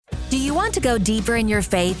Do you want to go deeper in your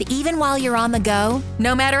faith even while you're on the go?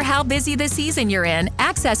 No matter how busy the season you're in,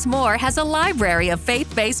 Access More has a library of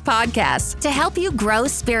faith-based podcasts to help you grow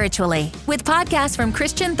spiritually. With podcasts from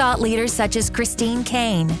Christian thought leaders such as Christine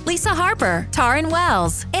Kane, Lisa Harper, Taryn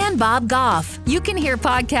Wells, and Bob Goff. You can hear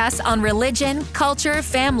podcasts on religion, culture,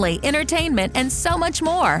 family, entertainment, and so much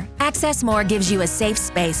more. Access More gives you a safe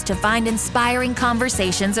space to find inspiring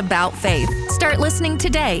conversations about faith. Start listening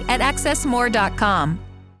today at accessmore.com.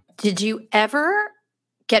 Did you ever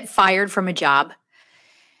get fired from a job?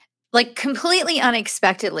 Like completely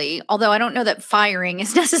unexpectedly, although I don't know that firing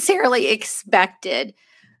is necessarily expected.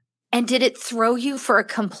 And did it throw you for a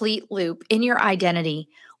complete loop in your identity?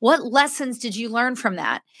 What lessons did you learn from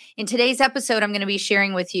that? In today's episode, I'm going to be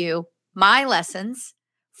sharing with you my lessons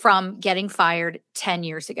from getting fired 10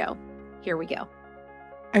 years ago. Here we go.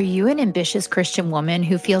 Are you an ambitious Christian woman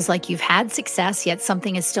who feels like you've had success, yet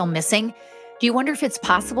something is still missing? Do you wonder if it's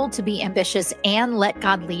possible to be ambitious and let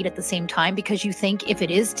God lead at the same time because you think if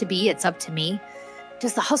it is to be, it's up to me?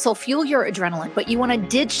 Does the hustle fuel your adrenaline, but you want to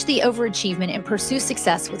ditch the overachievement and pursue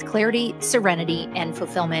success with clarity, serenity, and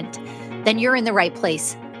fulfillment? Then you're in the right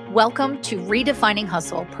place. Welcome to Redefining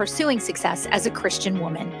Hustle, Pursuing Success as a Christian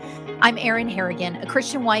Woman. I'm Erin Harrigan, a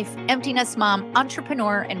Christian wife, empty nest mom,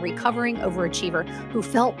 entrepreneur, and recovering overachiever who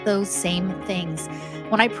felt those same things.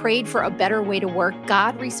 When I prayed for a better way to work,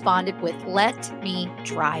 God responded with, "Let me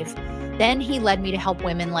drive." Then he led me to help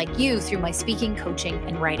women like you through my speaking, coaching,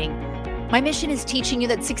 and writing. My mission is teaching you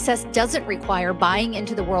that success doesn't require buying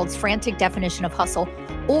into the world's frantic definition of hustle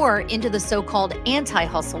or into the so-called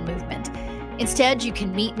anti-hustle movement. Instead, you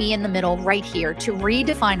can meet me in the middle right here to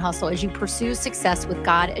redefine hustle as you pursue success with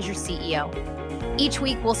God as your CEO. Each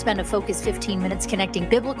week, we'll spend a focused 15 minutes connecting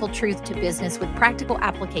biblical truth to business with practical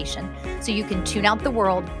application so you can tune out the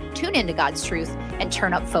world, tune into God's truth, and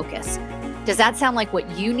turn up focus. Does that sound like what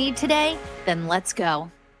you need today? Then let's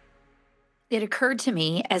go. It occurred to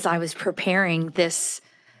me as I was preparing this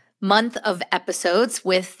month of episodes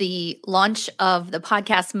with the launch of the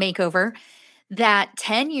podcast Makeover that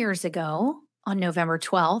 10 years ago, on November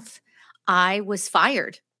 12th, I was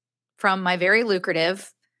fired from my very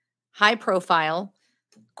lucrative, high-profile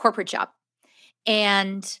corporate job.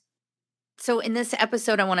 And so in this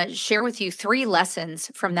episode, I want to share with you 3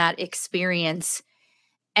 lessons from that experience.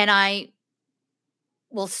 And I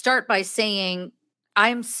will start by saying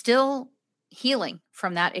I'm still healing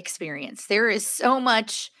from that experience. There is so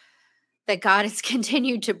much that God has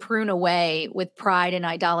continued to prune away with pride and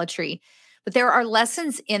idolatry. But there are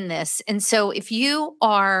lessons in this. And so if you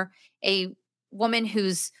are a woman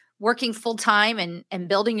who's working full-time and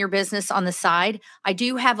building your business on the side, I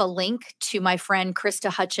do have a link to my friend Krista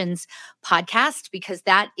Hutchins' podcast because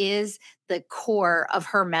that is the core of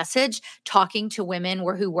her message, talking to women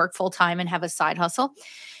who work full-time and have a side hustle.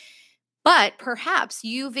 But perhaps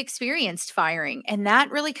you've experienced firing and that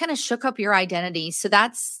really kind of shook up your identity. So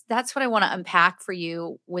that's what I want to unpack for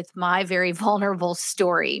you with my very vulnerable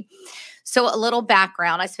story. So a little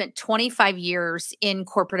background, I spent 25 years in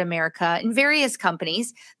corporate America in various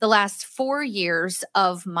companies. The last 4 years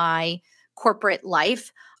of my corporate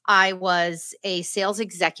life, I was a sales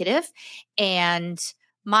executive and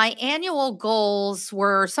my annual goals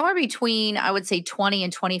were somewhere between, I would say 20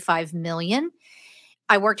 and 25 million.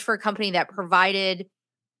 I worked for a company that provided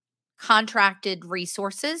contracted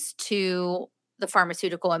resources to the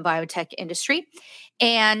pharmaceutical and biotech industry.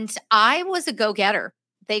 And I was a go-getter.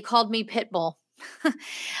 They called me Pitbull.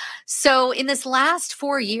 So in this last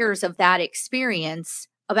 4 years of that experience,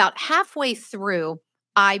 about halfway through,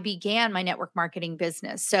 I began my network marketing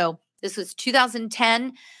business. So this was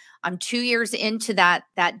 2010. I'm 2 years into that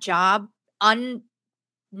job,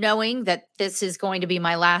 unknowing that this is going to be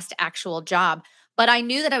my last actual job. But I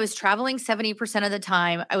knew that I was traveling 70% of the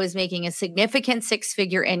time. I was making a significant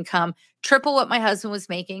 6-figure income, triple what my husband was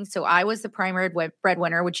making. So I was the primary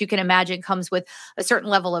breadwinner, which you can imagine comes with a certain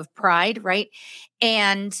level of pride, right?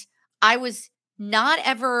 And I was not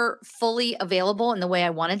ever fully available in the way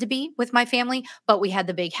I wanted to be with my family, but we had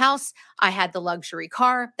the big house. I had the luxury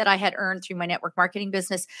car that I had earned through my network marketing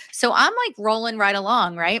business. So I'm like rolling right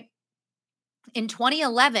along, right? In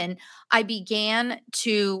 2011, I began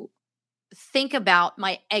to think about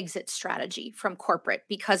my exit strategy from corporate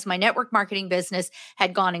because my network marketing business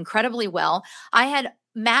had gone incredibly well. I had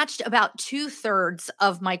matched about 2/3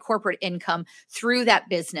 of my corporate income through that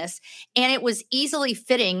business, and it was easily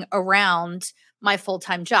fitting around my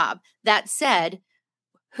full-time job. That said,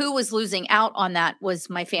 who was losing out on that was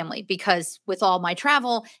my family because with all my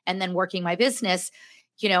travel and then working my business,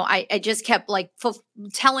 I just kept like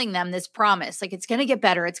telling them this promise, like, it's going to get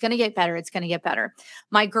better. It's going to get better. It's going to get better.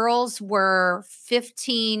 My girls were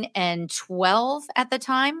 15 and 12 at the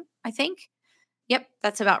time, I think. Yep,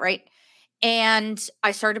 that's about right. And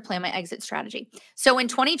I started to plan my exit strategy. So in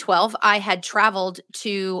 2012, I had traveled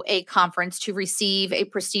to a conference to receive a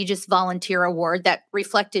prestigious volunteer award that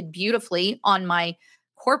reflected beautifully on my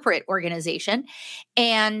corporate organization.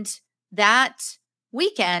 And that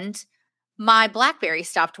weekend, my BlackBerry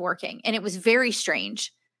stopped working, and it was very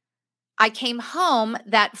strange. I came home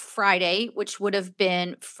that Friday, which would have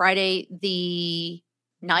been Friday the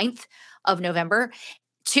 9th of November,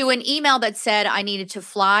 to an email that said I needed to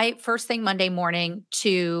fly first thing Monday morning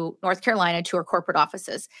to North Carolina to our corporate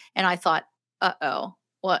offices. And I thought,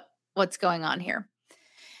 what's going on here?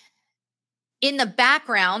 In the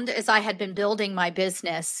background, as I had been building my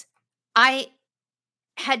business, I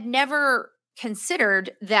had never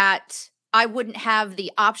considered that I wouldn't have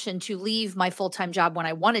the option to leave my full-time job when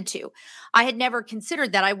I wanted to. I had never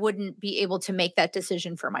considered that I wouldn't be able to make that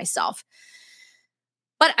decision for myself.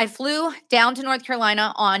 But I flew down to North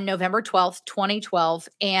Carolina on November 12th, 2012,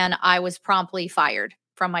 and I was promptly fired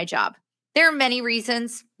from my job. There are many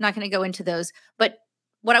reasons. I'm not going to go into those, but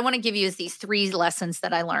what I want to give you is these 3 lessons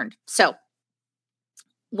that I learned. So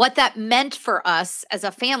what that meant for us as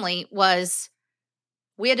a family was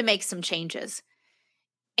we had to make some changes.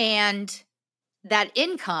 And that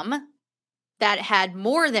income that had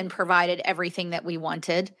more than provided everything that we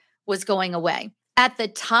wanted was going away. At the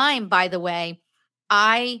time, by the way,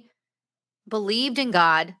 I believed in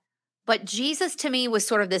God, but Jesus to me was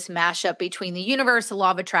sort of this mashup between the universe, the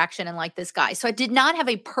law of attraction, and like this guy. So I did not have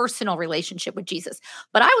a personal relationship with Jesus,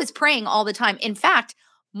 but I was praying all the time. In fact,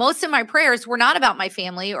 most of my prayers were not about my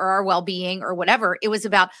family or our well-being or whatever. It was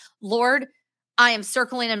about, Lord, I am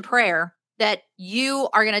circling in prayer that you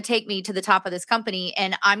are going to take me to the top of this company,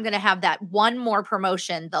 and I'm going to have that one more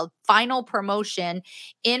promotion, the final promotion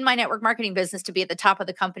in my network marketing business to be at the top of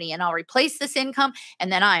the company, and I'll replace this income,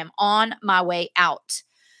 and then I am on my way out.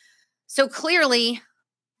 So clearly,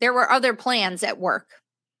 there were other plans at work.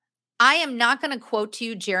 I am not going to quote to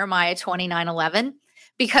you Jeremiah 29:11,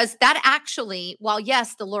 because that actually, while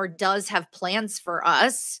yes, the Lord does have plans for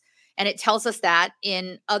us, and it tells us that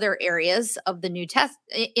in other areas of the New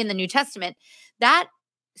Testament, that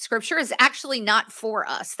scripture is actually not for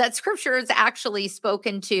us. That scripture is actually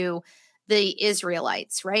spoken to the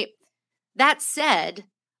Israelites, right? That said,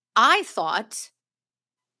 I thought,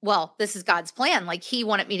 well, this is God's plan. Like, he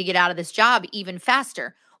wanted me to get out of this job even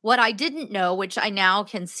faster. What I didn't know, which I now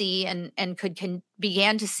can see and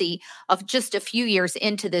began to see of just a few years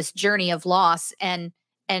into this journey of loss and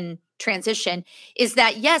transition, is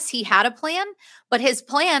that yes, he had a plan, but his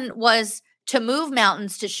plan was to move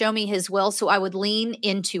mountains to show me his will, so I would lean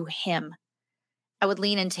into him.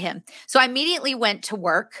 So I immediately went to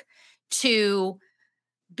work to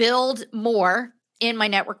build more in my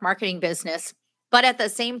network marketing business. But at the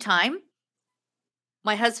same time,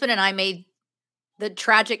 my husband and I made the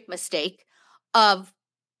tragic mistake of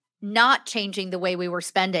not changing the way we were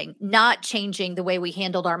spending, not changing the way we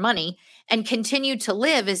handled our money, and continued to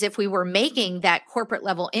live as if we were making that corporate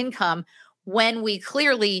level income when we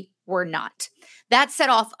clearly were not. That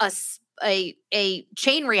set off a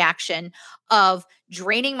chain reaction of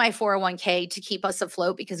draining my 401k to keep us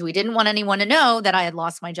afloat, because we didn't want anyone to know that I had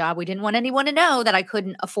lost my job. We didn't want anyone to know that I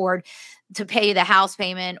couldn't afford to pay the house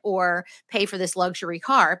payment or pay for this luxury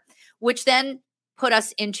car, which then put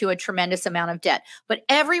us into a tremendous amount of debt. But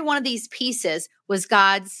every one of these pieces was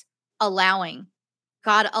God's allowing.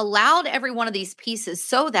 God allowed every one of these pieces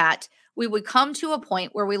so that we would come to a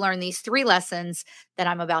point where we learn these 3 lessons that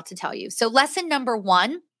I'm about to tell you. So lesson number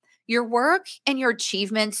 1, your work and your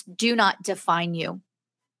achievements do not define you.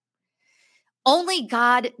 Only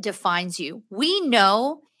God defines you. We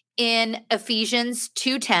know in Ephesians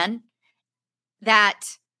 2:10 that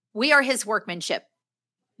we are his workmanship,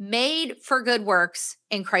 made for good works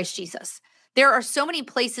in Christ Jesus. There are so many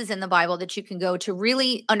places in the Bible that you can go to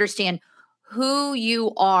really understand who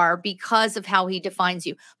you are because of how he defines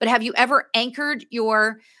you. But have you ever anchored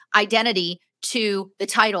your identity to the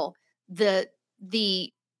title, the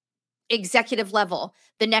executive level,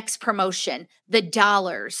 the next promotion, the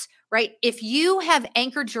dollars, right? If you have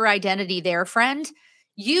anchored your identity there, friend,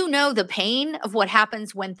 you know the pain of what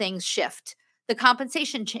happens when things shift. The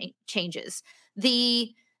compensation changes.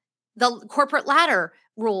 The corporate ladder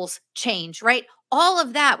rules change, right? All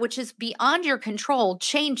of that, which is beyond your control,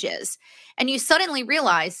 changes. And you suddenly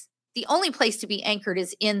realize the only place to be anchored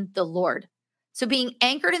is in the Lord. So being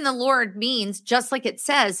anchored in the Lord means, just like it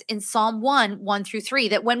says in Psalm 1:1-3,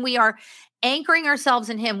 that when we are anchoring ourselves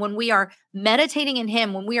in him, when we are meditating in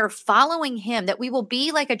him, when we are following him, that we will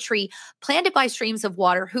be like a tree planted by streams of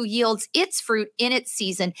water who yields its fruit in its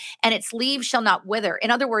season and its leaves shall not wither. In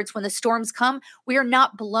other words, when the storms come, we are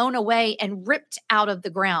not blown away and ripped out of the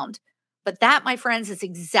ground. But that, my friends, is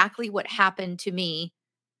exactly what happened to me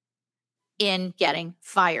in getting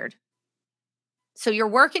fired. So your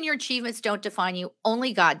work and your achievements don't define you.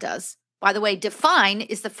 Only God does. By the way, define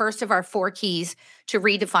is the first of our 4 keys to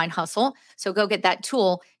redefine hustle. So go get that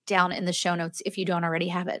tool down in the show notes if you don't already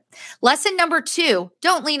have it. Lesson number 2,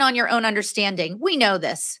 don't lean on your own understanding. We know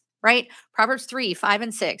this, right? Proverbs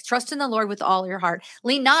 3:5-6. Trust in the Lord with all your heart.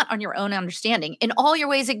 Lean not on your own understanding. In all your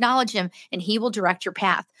ways acknowledge him, and he will direct your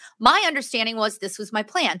path. My understanding was this was my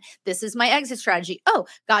plan. This is my exit strategy. Oh,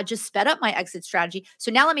 God just sped up my exit strategy.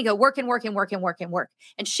 So now let me go work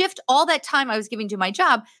and shift all that time I was giving to my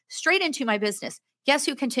job straight into my business. Guess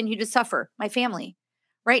who continued to suffer? My family,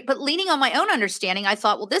 right? But leaning on my own understanding, I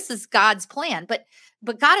thought, well, this is God's plan, but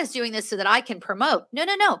God is doing this so that I can promote. No.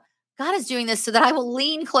 God is doing this so that I will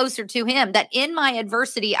lean closer to him, that in my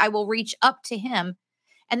adversity, I will reach up to him.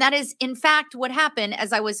 And that is, in fact, what happened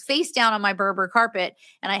as I was face down on my Berber carpet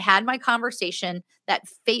and I had my conversation, that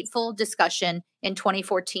fateful discussion in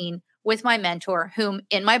 2014 with my mentor, whom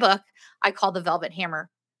in my book, I call the Velvet Hammer,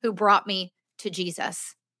 who brought me to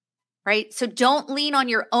Jesus. Right? So don't lean on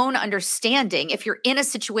your own understanding. If you're in a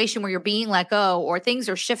situation where you're being let go or things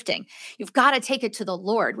are shifting, you've got to take it to the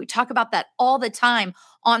Lord. We talk about that all the time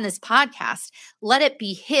on this podcast. Let it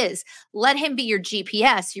be his. Let him be your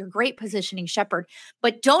GPS, your great positioning shepherd.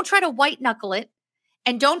 But don't try to white knuckle it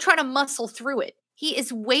and don't try to muscle through it. He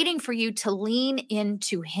is waiting for you to lean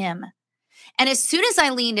into him. And as soon as I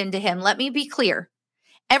leaned into him, let me be clear,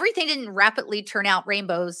 everything didn't rapidly turn out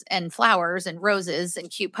rainbows and flowers and roses and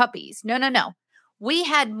cute puppies. No. We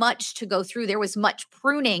had much to go through. There was much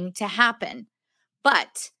pruning to happen,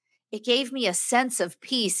 but it gave me a sense of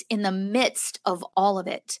peace in the midst of all of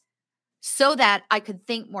it so that I could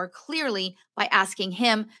think more clearly by asking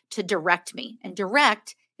him to direct me. And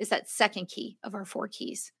direct is that second key of our 4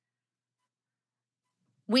 keys.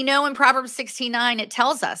 We know in Proverbs 16:9, it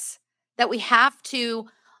tells us that we have to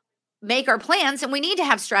make our plans and we need to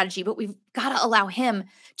have strategy, but we've got to allow him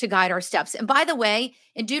to guide our steps. And by the way,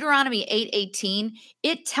 in Deuteronomy 8:18,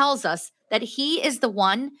 it tells us that he is the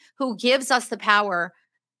one who gives us the power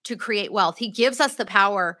to create wealth. He gives us the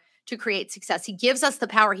power to create success. He gives us the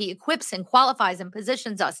power. He equips and qualifies and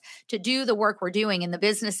positions us to do the work we're doing in the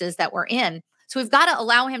businesses that we're in. So we've got to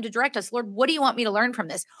allow him to direct us. Lord, what do you want me to learn from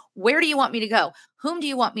this? Where do you want me to go? Whom do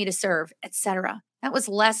you want me to serve, etc.? That was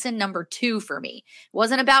lesson number 2 for me. It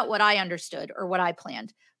wasn't about what I understood or what I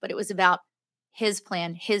planned, but it was about his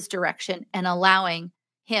plan, his direction, and allowing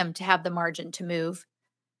him to have the margin to move.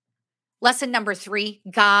 Lesson number 3,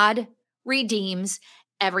 God redeems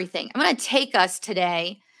everything. I'm going to take us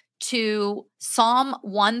today to Psalm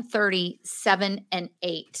 137 and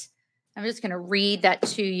 8. I'm just going to read that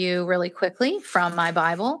to you really quickly from my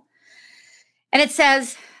Bible. And it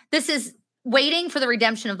says, this is Waiting for the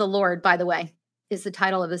Redemption of the Lord, by the way, is the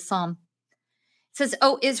title of this psalm. It says,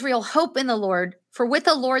 O Israel, hope in the Lord, for with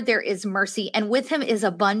the Lord there is mercy, and with him is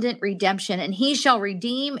abundant redemption, and he shall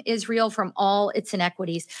redeem Israel from all its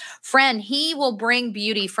iniquities. Friend, he will bring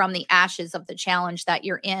beauty from the ashes of the challenge that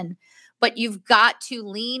you're in. But you've got to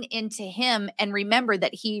lean into him and remember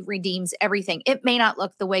that he redeems everything. It may not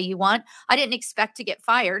look the way you want. I didn't expect to get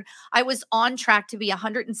fired. I was on track to be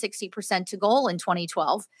 160% to goal in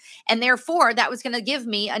 2012. And therefore, that was going to give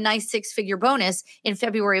me a nice 6-figure bonus in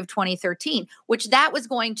February of 2013, which that was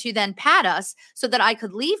going to then pad us so that I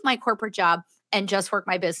could leave my corporate job and just work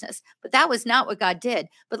my business. But that was not what God did.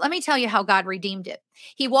 But let me tell you how God redeemed it.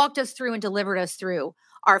 He walked us through and delivered us through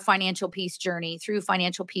our financial peace journey through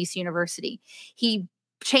Financial Peace University. He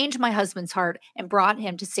changed my husband's heart and brought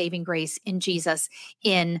him to saving grace in Jesus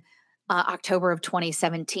in October of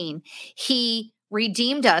 2017. He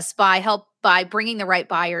redeemed us by bringing the right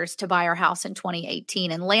buyers to buy our house in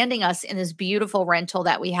 2018 and landing us in this beautiful rental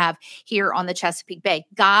that we have here on the Chesapeake Bay.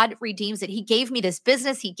 God redeems it. He gave me this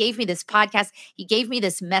business. He gave me this podcast. He gave me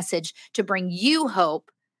this message to bring you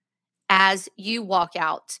hope as you walk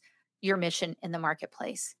out your mission in the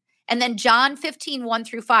marketplace. And then John 15,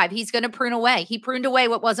 1-5, he's going to prune away. He pruned away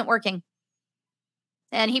what wasn't working.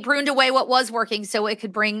 And he pruned away what was working so it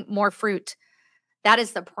could bring more fruit. That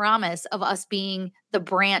is the promise of us being the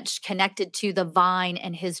branch connected to the vine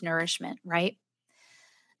and his nourishment, right?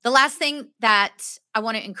 The last thing that I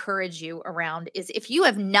want to encourage you around is if you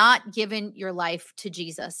have not given your life to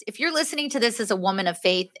Jesus, if you're listening to this as a woman of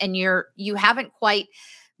faith and you haven't quite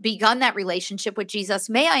begun that relationship with Jesus,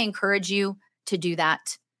 may I encourage you to do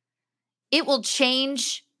that. It will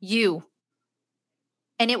change you,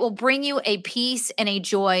 and it will bring you a peace and a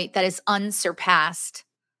joy that is unsurpassed.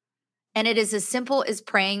 And it is as simple as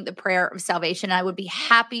praying the prayer of salvation. I would be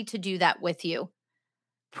happy to do that with you.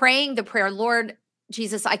 Praying the prayer, Lord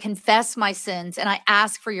Jesus, I confess my sins and I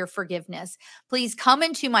ask for your forgiveness. Please come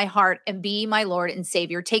into my heart and be my Lord and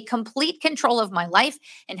Savior. Take complete control of my life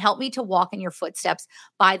and help me to walk in your footsteps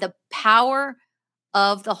by the power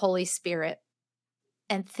of the Holy Spirit.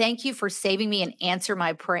 And thank you for saving me and answering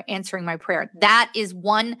my prayer. That is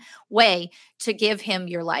one way to give him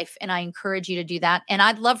your life. And I encourage you to do that. And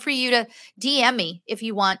I'd love for you to DM me if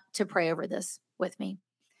you want to pray over this with me.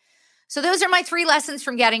 So those are my 3 lessons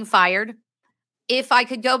from getting fired. If I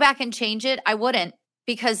could go back and change it, I wouldn't,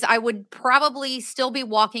 because I would probably still be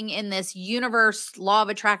walking in this universe law of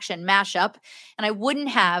attraction mashup, and I wouldn't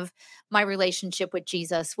have my relationship with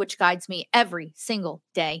Jesus, which guides me every single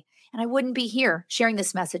day. And I wouldn't be here sharing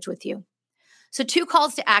this message with you. So 2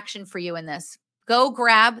 calls to action for you in this. Go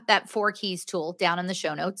grab that 4 keys tool down in the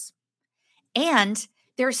show notes. And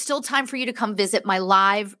there's still time for you to come visit my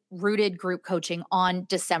live Rooted group coaching on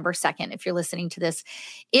December 2nd, if you're listening to this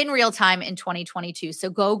in real time in 2022. So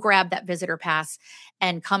go grab that visitor pass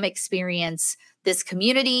and come experience this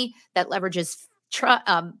community that leverages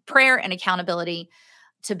prayer and accountability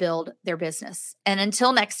to build their business. And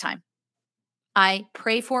until next time, I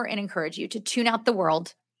pray for and encourage you to tune out the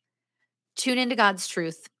world, tune into God's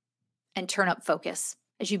truth, and turn up focus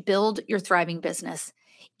as you build your thriving business,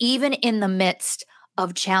 even in the midst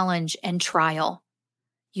of challenge and trial.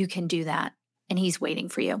 You can do that, and he's waiting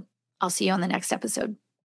for you. I'll see you on the next episode.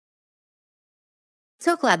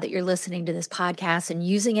 So glad that you're listening to this podcast and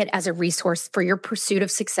using it as a resource for your pursuit of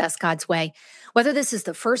success God's way. Whether this is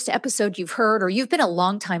the first episode you've heard or you've been a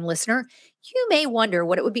longtime listener, you may wonder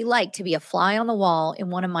what it would be like to be a fly on the wall in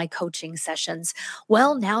one of my coaching sessions.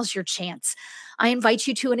 Well, now's your chance. I invite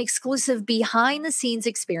you to an exclusive behind-the-scenes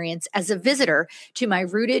experience as a visitor to my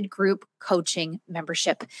Rooted group coaching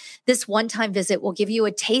membership. This one-time visit will give you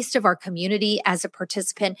a taste of our community as a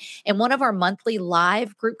participant in one of our monthly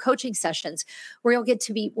live group coaching sessions, where you'll get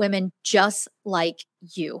to meet women just like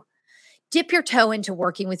you. Dip your toe into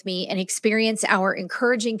working with me and experience our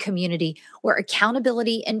encouraging community where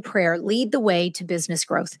accountability and prayer lead the way to business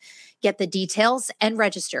growth. Get the details and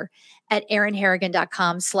register at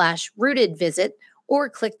erinharrigan.com/rooted visit or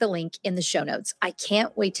click the link in the show notes. I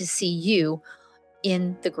can't wait to see you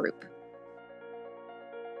in the group.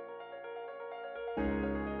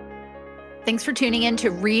 Thanks for tuning in to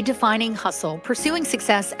Redefining Hustle, Pursuing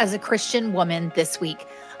Success as a Christian Woman this week.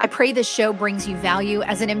 I pray this show brings you value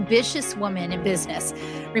as an ambitious woman in business.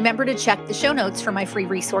 Remember to check the show notes for my free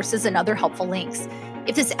resources and other helpful links.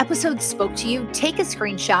 If this episode spoke to you, take a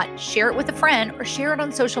screenshot, share it with a friend, or share it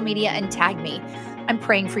on social media and tag me. I'm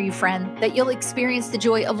praying for you, friend, that you'll experience the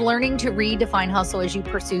joy of learning to redefine hustle as you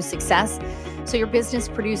pursue success, so your business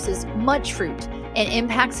produces much fruit and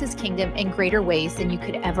impacts his kingdom in greater ways than you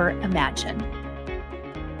could ever imagine.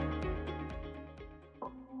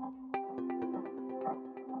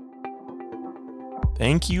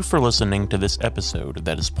 Thank you for listening to this episode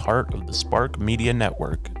that is part of the Spark Media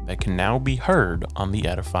Network that can now be heard on the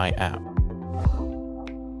Edify app.